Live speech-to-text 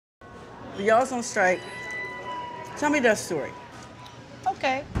Y'all was on strike. Tell me that story.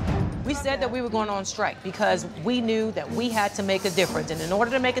 Okay. We said that we were going on strike because we knew that we had to make a difference. And in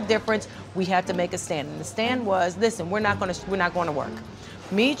order to make a difference, we had to make a stand. And the stand was, listen, we're not going to work.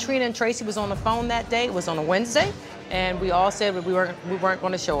 Me, Trina, and Traci was on the phone that day. It was on a Wednesday. And we all said that we weren't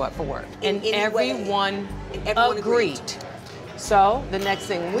going to show up for work. And everyone agreed. So the next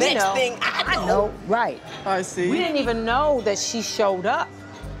thing we know. I know, right. I see. We didn't even know that she showed up.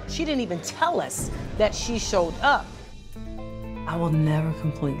 She didn't even tell us that she showed up. I will never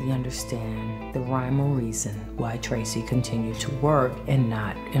completely understand the rhyme or reason why Traci continued to work and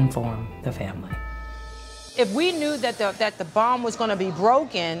not inform the family. If we knew that the bomb was going to be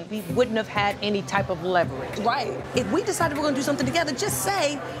broken, we wouldn't have had any type of leverage. Right. If we decided we're going to do something together, just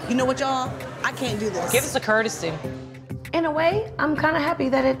say, you know what, y'all, I can't do this. Give us a courtesy. In a way, I'm kind of happy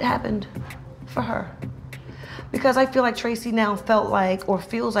that it happened for her. Because I feel like Traci now felt like, or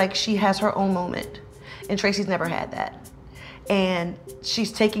feels like she has her own moment. And Traci's never had that. And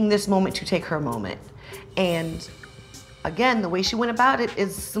she's taking this moment to take her moment. And again, the way she went about it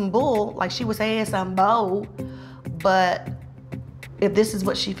is some bull. Like she was saying some bull, but if this is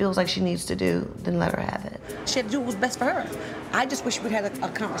what she feels like she needs to do, then let her have it. She had to do what was best for her. I just wish we'd had a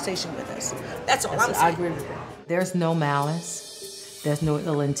conversation with us. That's all I'm saying. I agree with that. There's no malice. There's no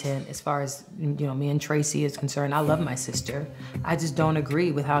ill intent as far as, me and Traci is concerned. I love my sister. I just don't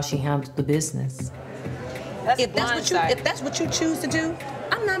agree with how she handled the business. If that's what you choose to do,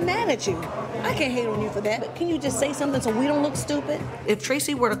 I'm not mad at you. I can't hate on you for that, but can you just say something so we don't look stupid? If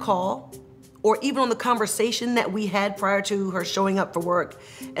Traci were to call, or even on the conversation that we had prior to her showing up for work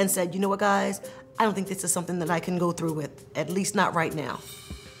and said, you know what, guys, I don't think this is something that I can go through with, at least not right now.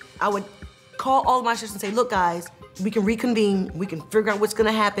 I would call all of my sisters and say, look, guys, we can reconvene, we can figure out what's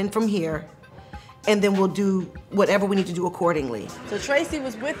gonna happen from here, and then we'll do whatever we need to do accordingly. So Traci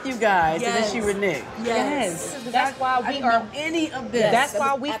was with you guys, and then she reneged. Yes. That's why we didn't know any of this. That's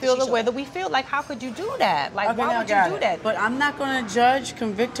why we feel the way that we feel. Like, how could you do that? Like, Okay, why now would you got do it. that? But I'm not going to judge,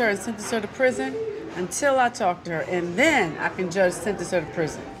 convict her, and sentence her to prison until I talk to her, and then I can judge, sentence her to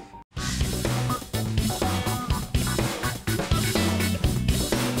prison.